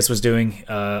 Sonny Kiss was doing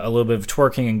a little bit of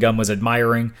twerking and Gunn was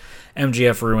admiring.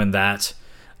 MJF ruined that.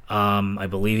 I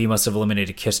believe he must have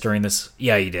eliminated Kiss during this.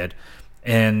 Yeah, he did.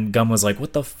 And Gunn was like,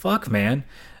 what the fuck, man?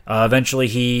 Eventually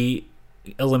he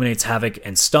eliminates Havoc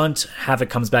and Stunt. Havoc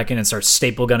comes back in and starts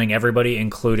staple gunning everybody,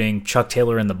 including Chuck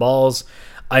Taylor in the balls.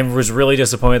 I was really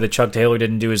disappointed that Chuck Taylor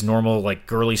didn't do his normal like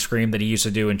girly scream that he used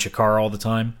to do in Chikara all the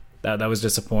time. That was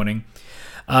disappointing.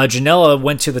 Janela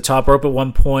went to the top rope at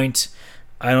one point.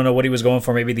 I don't know what he was going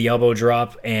for, maybe the elbow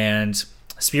drop, and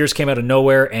Spears came out of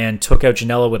nowhere and took out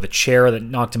Janela with a chair that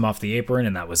knocked him off the apron,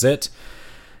 and that was it.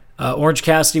 Orange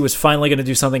Cassidy was finally going to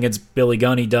do something against Billy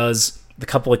Gunn. He does the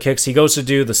couple of kicks. He goes to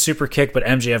do the super kick, but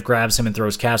MJF grabs him and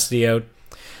throws Cassidy out.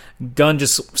 Gunn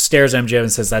just stares at MJF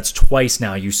and says, that's twice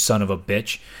now, you son of a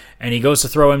bitch. And he goes to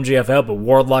throw MJF out, but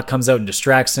Wardlock comes out and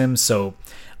distracts him. So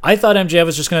I thought MJF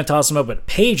was just going to toss him out, but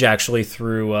Page actually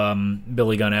threw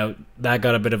Billy Gunn out. That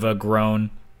got a bit of a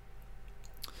groan.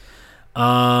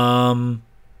 Penelope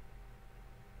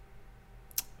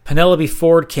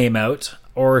Ford came out,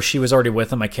 or she was already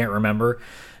with him, I can't remember.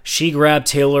 She grabbed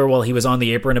Taylor while he was on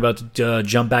the apron about to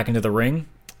jump back into the ring,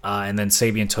 and then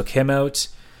Sabian took him out.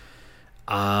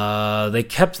 They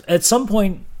kept, at some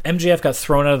point, MJF got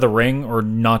thrown out of the ring or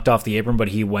knocked off the apron, but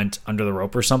he went under the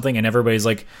rope or something, and everybody's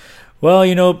like,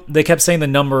 well, they kept saying the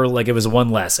number like it was one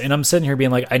less, and I'm sitting here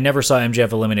being like, I never saw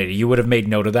MJF eliminated. You would have made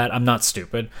note of that. I'm not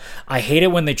stupid. I hate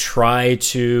it when they try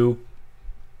to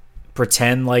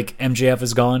pretend like MJF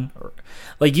is gone.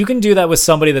 Like, you can do that with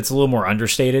somebody that's a little more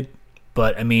understated,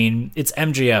 but, I mean, it's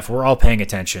MJF. We're all paying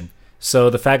attention.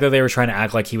 So the fact that they were trying to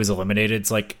act like he was eliminated,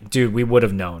 it's like, dude, we would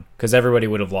have known because everybody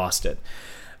would have lost it.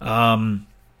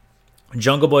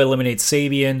 Jungle Boy eliminates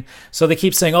Sabian. So they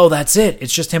keep saying, oh, that's it.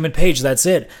 It's just him and Page. That's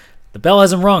it. The bell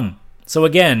hasn't rung. So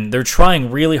again, they're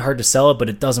trying really hard to sell it, but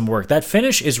it doesn't work. That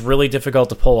finish is really difficult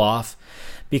to pull off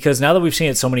because now that we've seen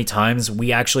it so many times,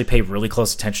 we actually pay really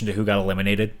close attention to who got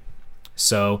eliminated.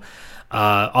 So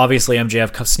obviously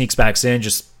MJF sneaks back in,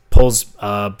 just pulls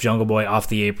Jungle Boy off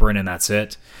the apron, and that's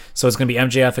it. So it's going to be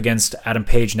MJF against Adam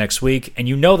Page next week. And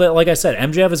you know that, like I said,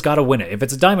 MJF has got to win it. If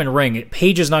it's a diamond ring,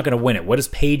 Page is not going to win it. What does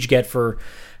Page get for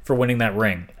winning that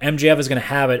ring? MJF is going to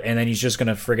have it, and then he's just going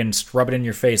to friggin' rub it in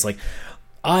your face. Like,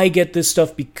 I get this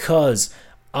stuff because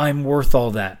I'm worth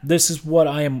all that. This is what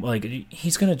I am. Like,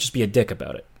 he's going to just be a dick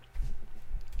about it.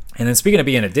 And then speaking of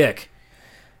being a dick,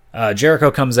 Jericho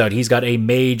comes out. He's got a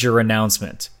major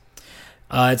announcement.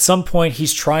 At some point,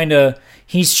 he's trying to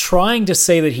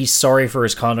say that he's sorry for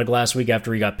his conduct last week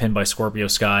after he got pinned by Scorpio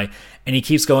Sky, and he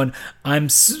keeps going,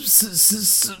 and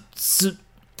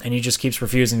he just keeps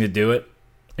refusing to do it.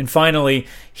 And finally,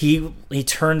 he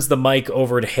turns the mic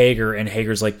over to Hager, and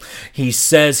Hager's like, he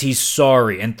says he's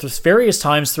sorry. And various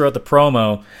times throughout the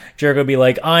promo, Jericho would be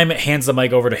like, hands the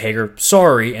mic over to Hager,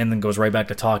 sorry, and then goes right back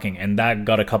to talking. And that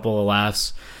got a couple of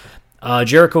laughs.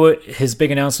 Jericho, his big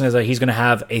announcement is that he's going to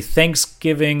have a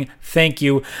Thanksgiving thank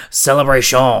you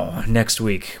celebration next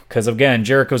week. Because again,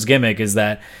 Jericho's gimmick is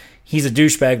that he's a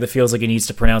douchebag that feels like he needs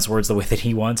to pronounce words the way that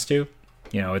he wants to.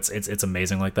 You know, it's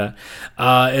amazing like that.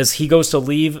 As he goes to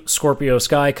leave, Scorpio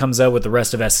Sky comes out with the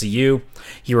rest of SCU.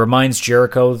 He reminds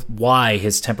Jericho why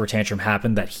his temper tantrum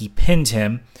happened, that he pinned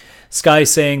him. Sky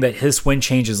saying that his win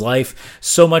changed his life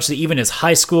so much that even his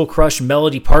high school crush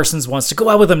Melody Parsons wants to go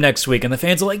out with him next week, and the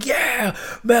fans are like, "Yeah,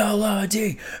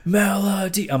 Melody."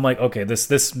 I'm like, okay, this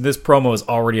promo is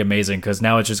already amazing because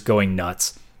now it's just going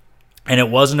nuts. And it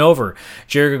wasn't over.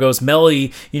 Jericho goes,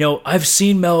 Melody, I've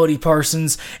seen Melody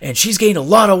Parsons, and she's gained a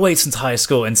lot of weight since high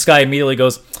school. And Sky immediately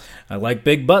goes, I like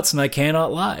big butts, and I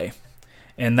cannot lie.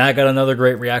 And that got another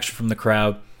great reaction from the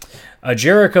crowd.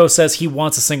 Jericho says he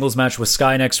wants a singles match with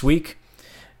Sky next week.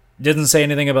 Didn't say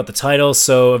anything about the title,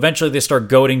 so eventually they start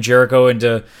goading Jericho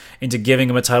into giving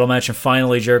him a title match. And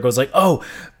finally, Jericho's like, oh,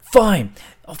 fine,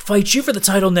 I'll fight you for the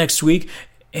title next week.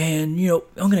 And, I'm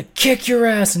going to kick your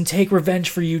ass and take revenge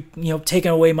for you,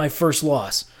 taking away my first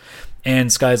loss. And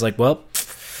Sky's like, well,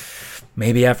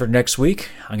 maybe after next week,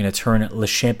 I'm going to turn Le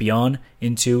Champion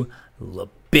into Le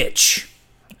Bitch.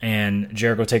 And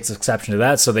Jericho takes exception to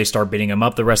that, so they start beating him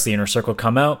up. The rest of the Inner Circle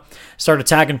come out, start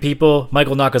attacking people.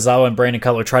 Michael Nakazawa and Brandon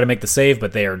Cutler try to make the save,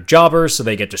 but they are jobbers, so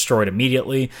they get destroyed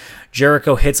immediately.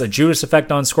 Jericho hits a Judas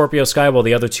effect on Scorpio Sky while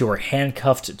the other two are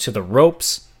handcuffed to the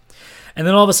ropes. And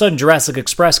then all of a sudden, Jurassic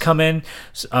Express come in.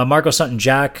 Marco Stunt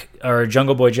and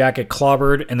Jungle Boy Jack get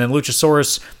clobbered, and then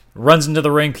Luchasaurus runs into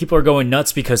the ring. People are going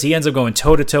nuts because he ends up going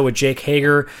toe-to-toe with Jake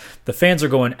Hager. The fans are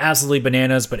going absolutely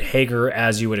bananas, but Hager,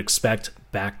 as you would expect,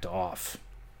 backed off.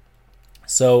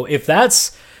 So if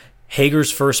that's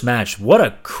Hager's first match, what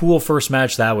a cool first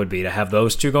match that would be, to have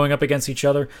those two going up against each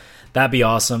other. That'd be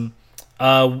awesome.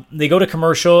 They go to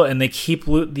commercial, and they keep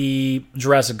the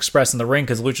Jurassic Express in the ring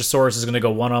because Luchasaurus is going to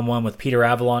go one-on-one with Peter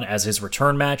Avalon as his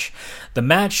return match. The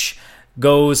match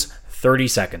goes 30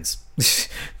 seconds.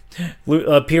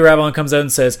 Peter Avalon comes out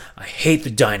and says, I hate the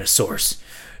dinosaurs.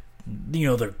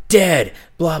 They're dead,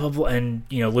 blah, blah, blah. And,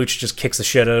 Lucha just kicks the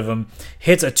shit out of him.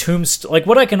 Hits a tombstone, like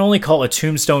what I can only call a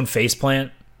tombstone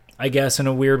faceplant, I guess, in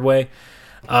a weird way.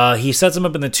 He sets him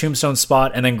up in the tombstone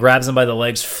spot and then grabs him by the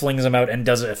legs, flings him out, and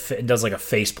does like a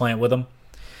faceplant with him.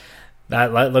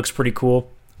 That looks pretty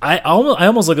cool. I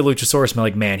almost look at Luchasaurus and be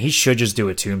like, man, he should just do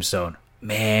a tombstone.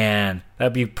 Man,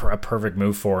 that'd be a perfect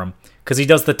move for him because he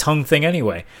does the tongue thing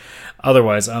anyway.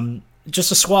 Otherwise,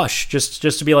 just a squash, just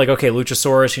to be like, okay,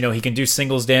 Luchasaurus, he can do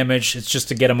singles damage. It's just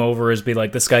to get him over, is be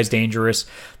like, this guy's dangerous.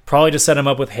 Probably to set him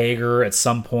up with Hager at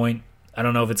some point. I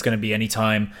don't know if it's going to be any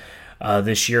time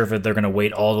this year, if they're going to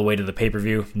wait all the way to the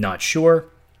pay-per-view. Not sure.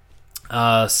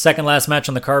 Second last match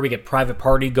on the card, we get Private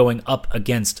Party going up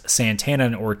against Santana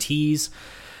and Ortiz.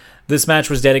 This match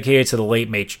was dedicated to the late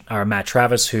Matt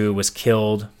Travis, who was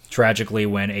killed tragically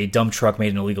when a dump truck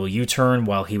made an illegal U-turn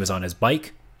while he was on his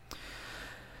bike.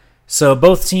 So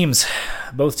both teams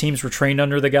were trained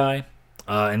under the guy.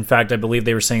 In fact, I believe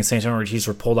they were saying Santana and Ortiz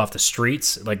were pulled off the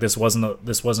streets. Like this wasn't a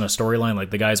storyline.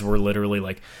 Like the guys were literally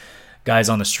like guys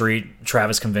on the street.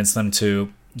 Travis convinced them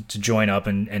to join up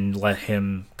and let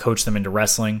him coach them into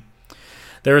wrestling.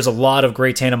 There is a lot of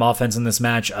great tandem offense in this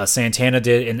match. Santana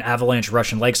did an avalanche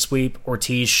Russian leg sweep.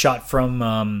 Ortiz shot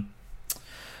from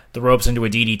the ropes into a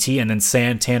DDT, and then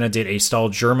Santana did a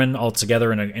stalled German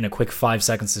altogether in a quick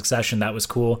 5-second succession. That was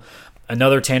cool.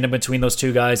 Another tandem between those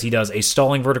two guys. He does a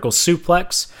stalling vertical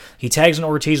suplex. He tags in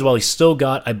Ortiz while he still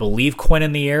got, I believe, Quinn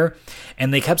in the air,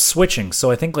 and they kept switching.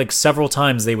 So I think like several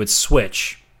times they would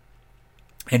switch.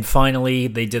 And finally,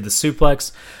 they did the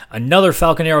suplex. Another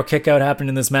Falcon Arrow kickout happened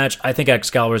in this match. I think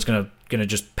Excalibur is gonna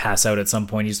just pass out at some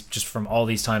point. He's just, from all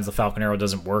these times the Falcon Arrow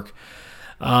doesn't work.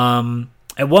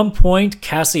 At one point,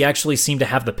 Cassie actually seemed to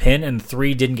have the pin, and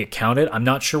 3 didn't get counted. I'm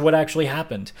not sure what actually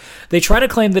happened. They try to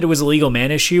claim that it was a legal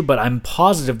man issue, but I'm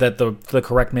positive that the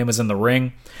correct man was in the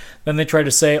ring. Then they try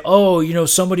to say,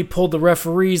 somebody pulled the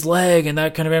referee's leg, and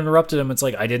that kind of interrupted him. It's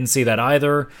like, I didn't see that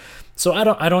either. So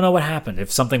I don't know what happened.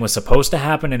 If something was supposed to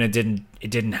happen and it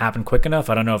didn't happen quick enough,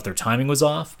 I don't know if their timing was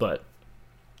off, but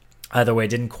either way, it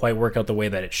didn't quite work out the way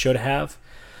that it should have.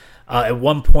 At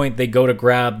one point, they go to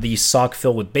grab the sock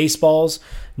filled with baseballs.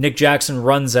 Nick Jackson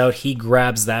runs out. He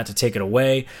grabs that to take it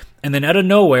away. And then out of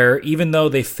nowhere, even though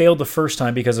they failed the first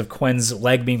time because of Quinn's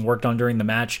leg being worked on during the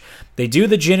match, they do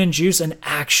the gin and juice and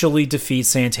actually defeat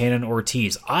Santana and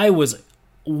Ortiz. I was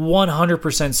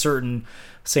 100% certain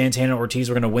Santana and Ortiz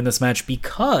were going to win this match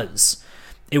because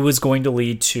it was going to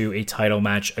lead to a title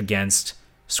match against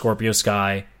Scorpio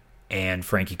Sky and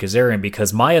Frankie Kazarian,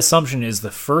 because my assumption is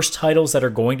the first titles that are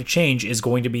going to change is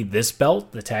going to be this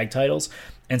belt, the tag titles,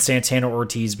 and Santana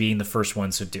Ortiz being the first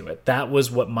ones to do it. That was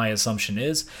what my assumption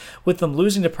is. With them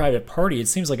losing to Private Party, it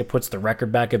seems like it puts the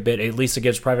record back a bit. At least it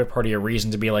gives Private Party a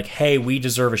reason to be like, hey, we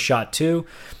deserve a shot too,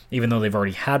 even though they've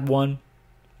already had one.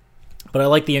 But I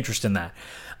like the interest in that.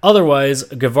 Otherwise,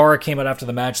 Guevara came out after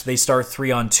the match. They start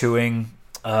 3-on-2ing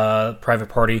Private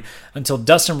Party until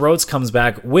Dustin Rhodes comes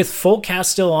back with full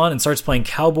cast still on and starts playing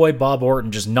Cowboy Bob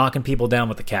Orton, just knocking people down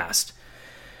with the cast.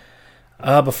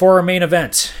 Before our main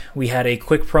event, we had a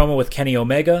quick promo with Kenny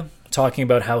Omega talking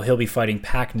about how he'll be fighting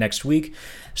Pac next week.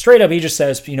 Straight up, he just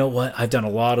says, you know what, I've done a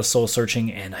lot of soul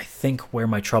searching, and I think where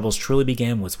my troubles truly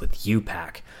began was with you,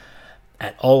 Pac.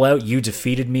 At All Out, you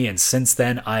defeated me, and since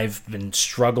then, I've been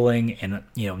struggling, and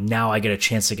now I get a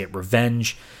chance to get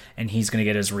revenge, and he's going to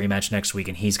get his rematch next week,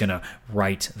 and he's going to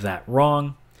right that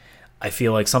wrong. I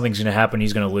feel like something's going to happen,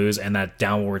 he's going to lose, and that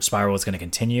downward spiral is going to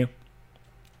continue.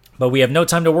 But we have no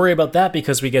time to worry about that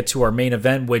because we get to our main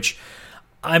event, which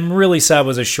I'm really sad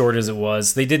was as short as it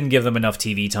was. They didn't give them enough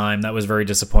TV time. That was very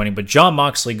disappointing. But Jon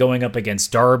Moxley going up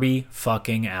against Darby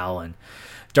fucking Allin.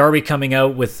 Darby coming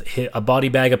out with a body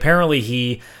bag. Apparently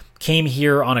he came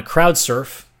here on a crowd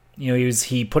surf.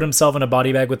 He put himself in a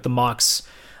body bag with the Mox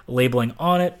labeling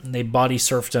on it. And they body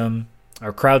surfed him,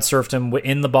 or crowd surfed him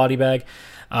in the body bag.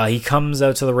 He comes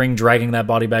out to the ring dragging that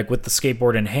body bag with the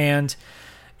skateboard in hand.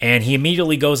 And he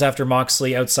immediately goes after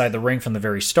Moxley outside the ring from the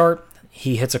very start.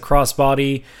 He hits a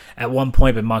crossbody at one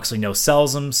point, but Moxley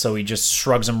no-sells him, so he just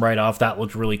shrugs him right off. That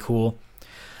looked really cool.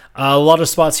 A lot of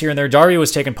spots here and there. Darby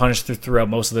was taking punish throughout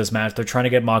most of this match. They're trying to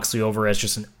get Moxley over as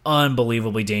just an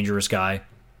unbelievably dangerous guy.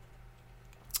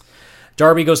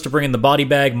 Darby goes to bring in the body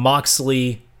bag.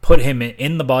 Moxley put him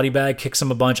in the body bag, kicks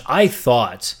him a bunch. I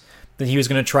thought that he was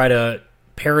going to try to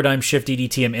paradigm shift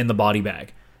DDT him in the body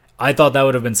bag. I thought that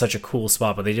would have been such a cool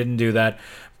spot, but they didn't do that.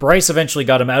 Bryce eventually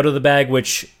got him out of the bag,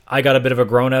 which I got a bit of a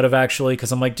groan out of, actually,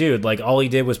 because I'm like, dude, all he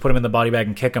did was put him in the body bag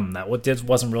and kick him. That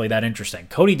wasn't really that interesting.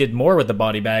 Cody did more with the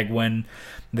body bag when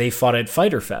they fought at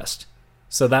Fyter Fest,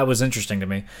 so that was interesting to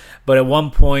me. But at one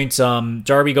point,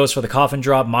 Darby goes for the coffin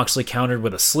drop. Moxley countered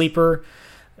with a sleeper.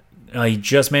 He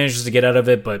just manages to get out of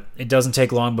it, but it doesn't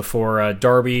take long before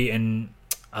Darby and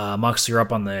Moxley are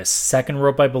up on the second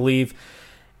rope, I believe,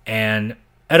 and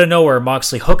out of nowhere,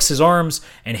 Moxley hooks his arms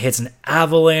and hits an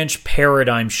avalanche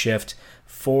paradigm shift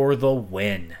for the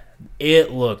win.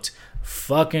 It looked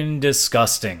fucking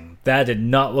disgusting. That did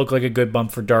not look like a good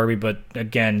bump for Darby, but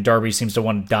again, Darby seems to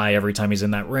want to die every time he's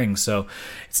in that ring, so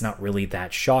it's not really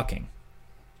that shocking.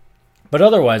 But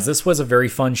otherwise, this was a very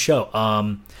fun show.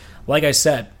 Like I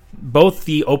said, both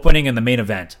the opening and the main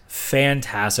event,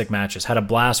 fantastic matches. Had a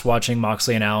blast watching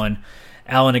Moxley and Allin.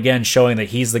 Allin, again, showing that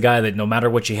he's the guy that no matter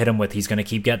what you hit him with, he's going to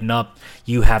keep getting up.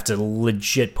 You have to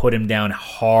legit put him down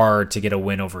hard to get a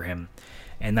win over him.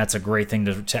 And that's a great thing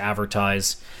to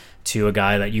advertise to a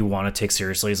guy that you want to take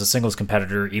seriously as a singles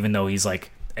competitor, even though he's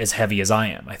as heavy as I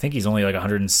am. I think he's only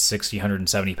 160,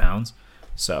 170 pounds.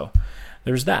 So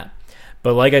there's that.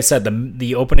 But like I said,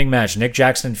 the opening match, Nick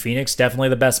Jackson and Phoenix, definitely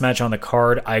the best match on the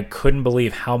card. I couldn't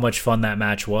believe how much fun that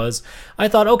match was. I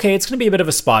thought, okay, it's going to be a bit of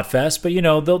a spot fest, but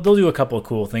they'll do a couple of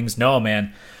cool things. No,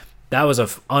 man, that was an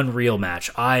unreal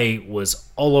match. I was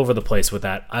all over the place with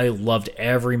that. I loved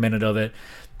every minute of it.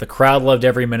 The crowd loved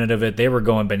every minute of it. They were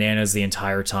going bananas the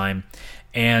entire time.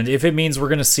 And if it means we're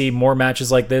going to see more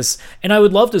matches like this, and I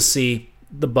would love to see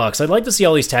the Bucks. I'd like to see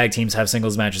all these tag teams have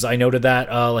singles matches. I noted that,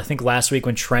 I think last week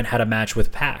when Trent had a match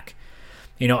with Pac.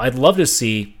 I'd love to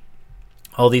see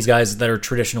all these guys that are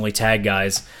traditionally tag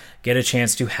guys get a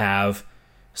chance to have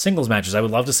singles matches. I would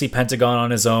love to see Pentagon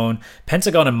on his own.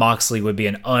 Pentagon and Moxley would be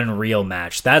an unreal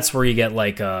match. That's where you get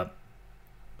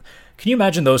can you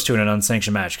imagine those two in an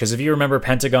unsanctioned match? Because if you remember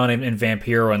Pentagon and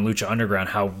Vampiro and Lucha Underground,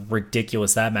 how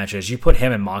ridiculous that match is. You put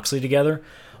him and Moxley together,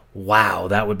 wow,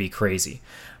 that would be crazy.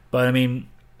 But,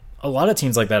 a lot of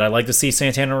teams like that. I'd like to see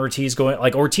Santana Ortiz going,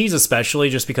 Ortiz especially,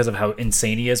 just because of how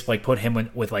insane he is. Put him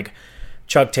with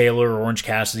Chuck Taylor or Orange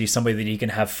Cassidy, somebody that he can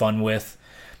have fun with.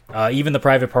 Even the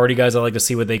Private Party guys, I like to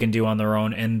see what they can do on their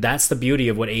own. And that's the beauty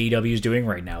of what AEW is doing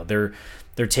right now. They're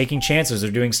taking chances.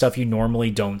 They're doing stuff you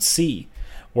normally don't see.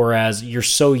 Whereas you're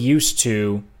so used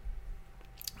to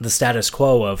the status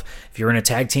quo of, if you're in a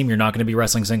tag team, you're not going to be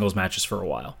wrestling singles matches for a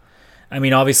while.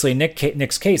 Obviously,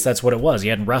 Nick's case, that's what it was. He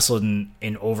hadn't wrestled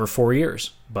in over 4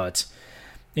 years. But,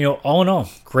 all in all,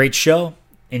 great show.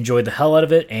 Enjoyed the hell out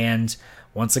of it. And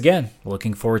once again,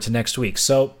 looking forward to next week.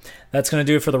 So that's going to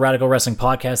do it for the Radical Wrestling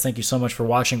Podcast. Thank you so much for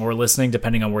watching or listening,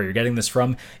 depending on where you're getting this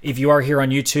from. If you are here on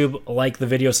YouTube, like the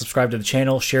video, subscribe to the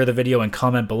channel, share the video, and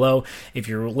comment below. If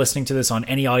you're listening to this on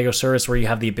any audio service where you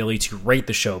have the ability to rate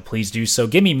the show, please do so.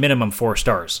 Give me minimum 4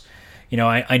 stars. You know,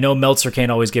 I know Meltzer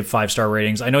can't always give 5-star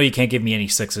ratings. I know you can't give me any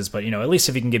 6s, but, you know, at least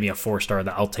if you can give me a 4-star,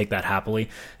 I'll take that happily.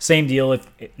 Same deal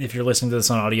if you're listening to this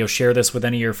on audio, share this with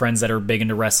any of your friends that are big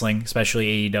into wrestling,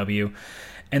 especially AEW.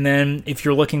 And then if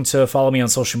you're looking to follow me on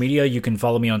social media, you can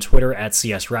follow me on Twitter at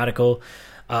CSRadical.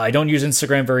 I don't use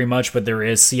Instagram very much, but there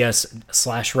is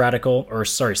CS-Radical,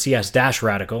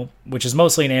 which is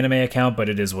mostly an anime account, but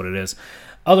it is what it is.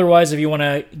 Otherwise, if you want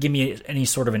to give me any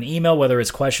sort of an email, whether it's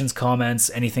questions,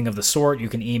 comments, anything of the sort, you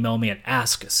can email me at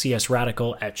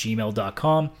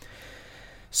askcsradical@gmail.com.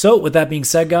 So, with that being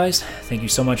said, guys, thank you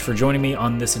so much for joining me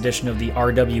on this edition of the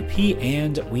RWP,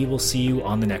 and we will see you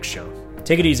on the next show.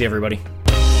 Take it easy, everybody.